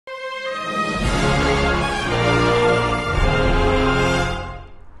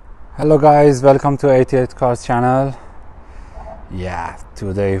Hello guys, welcome to 88 Cars channel. Yeah,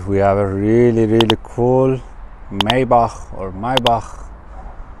 today we have a really cool Maybach or Maybach.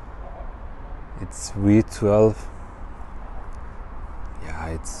 It's V12. Yeah,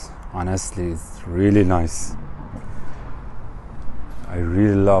 it's honestly it's really nice. I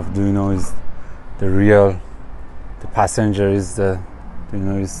really love, is the passenger is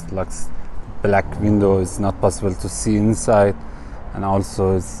is like black window. It's not possible to see inside, and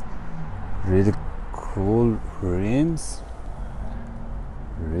also it's really cool rims.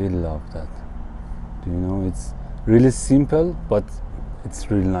 Really love that. It's really simple, but it's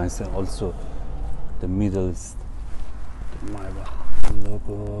really nice. And also the middle is the Maybach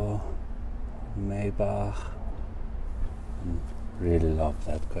logo. Maybach. Really love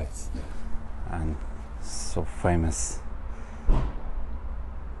that, guys. And so famous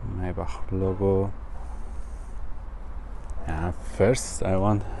Maybach logo. Yeah, first I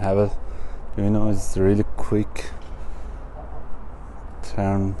want to have a it's really quick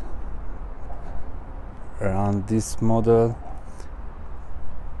turn around this model.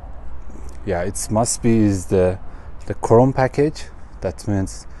 Yeah, it must be is the chrome package. That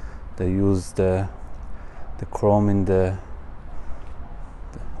means they use the chrome in the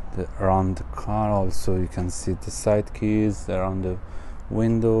around the car. Also you can see the side keys around the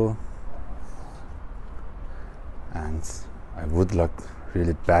window, and I would like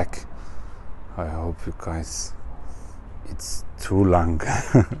really back. I hope you guys, it's too long.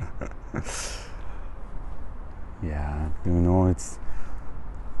 Yeah, it's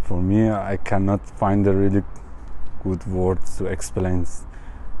for me, I cannot find a really good words to explain.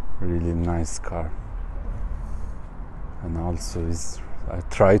 Really nice car. And also I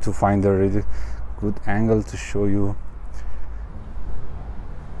try to find a really good angle to show you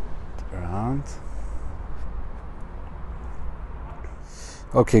around.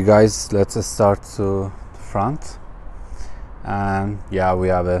 Okay guys, let's start to the front. And yeah, we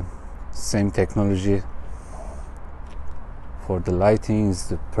have a same technology for the lighting. Is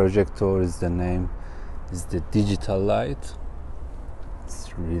the projector, is the name, is the digital light.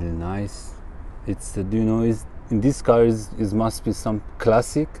 It's really nice. It's the is in this car is must be some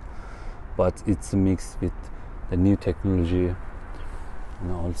classic, but it's mixed with the new technology.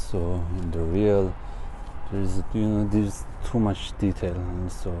 And also in the real there's there's too much detail. And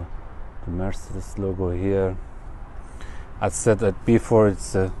so the Mercedes logo here. I said that before,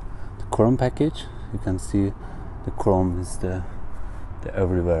 it's the chrome package. You can see the chrome is the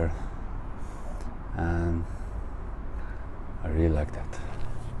everywhere, and I really like that.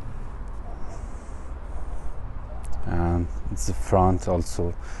 And it's the front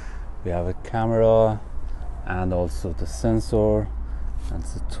also. We have a camera and also the sensor. And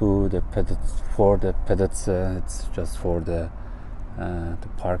the pedals for the pedals. It's just for the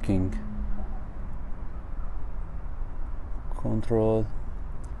parking control.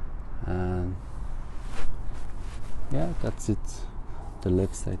 And yeah, that's it. The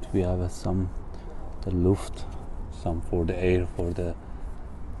left side we have the luft, some for the air, for the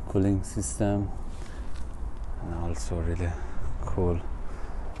cooling system, and also really cool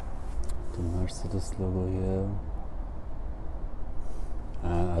the Mercedes logo here.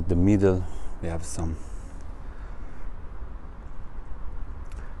 At the middle we have some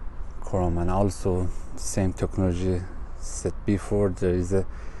chrome, and also same technology said before. There is a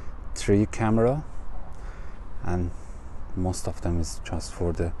 3 camera, and most of them is just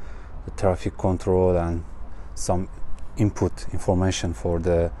for the traffic control and some input information for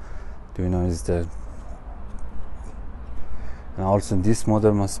the is the. And also this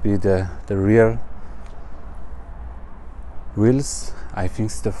model must be the rear wheels. I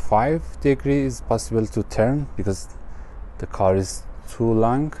think the 5 degrees is possible to turn because the car is too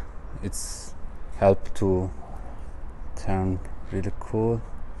long. It's help to turn really cool.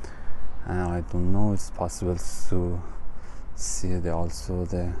 And I don't know, it's possible to see also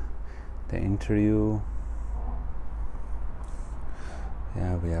the interior.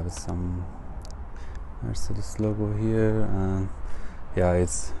 Yeah, we have some Mercedes logo here, and yeah,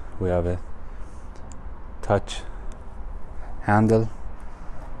 we have a touch handle.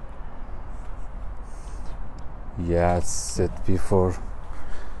 Yeah, it's said before.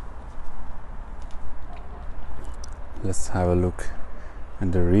 Let's have a look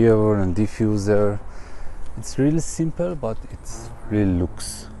in the rear and diffuser. It's really simple, but it's really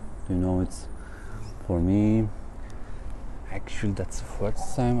looks. It's for me. Actually, that's the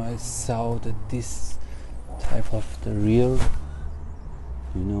first time I saw that this type of the rear.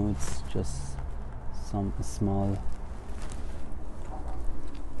 It's just some small,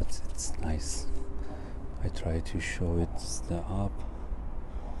 but it's nice. I try to show it the up.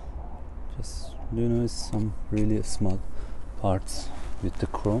 Just, do you know, some really small parts with the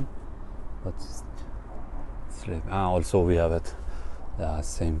chrome, but it's also we have it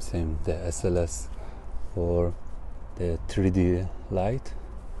same the SLS for the 3D light,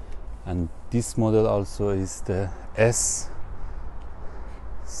 and this model also is the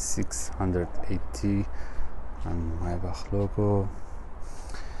s680 and Maybach logo.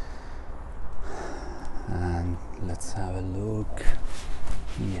 And let's have a look.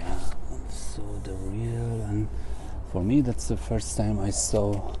 Yeah, so the rear, and for me that's the first time I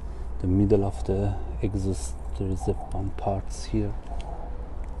saw the middle of the exhaust. There is a one parts here.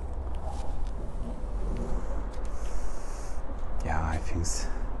 Yeah, I think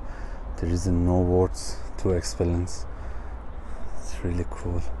there is no words to explain. It's really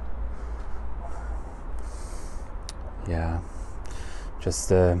cool. Yeah, just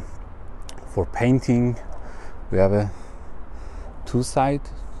for painting we have a two side.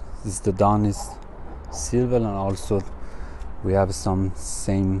 This the down is silver, and also we have some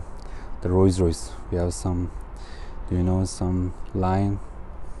same the Rolls Royce. We have some, do you know, some line,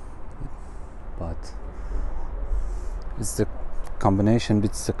 but it's the combination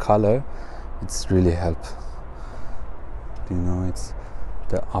with the color. It's really help. Do you know, it's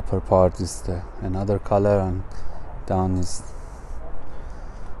the upper part is the another color, and down is,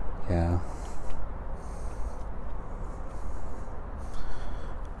 yeah.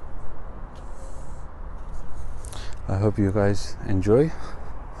 I hope you guys enjoy.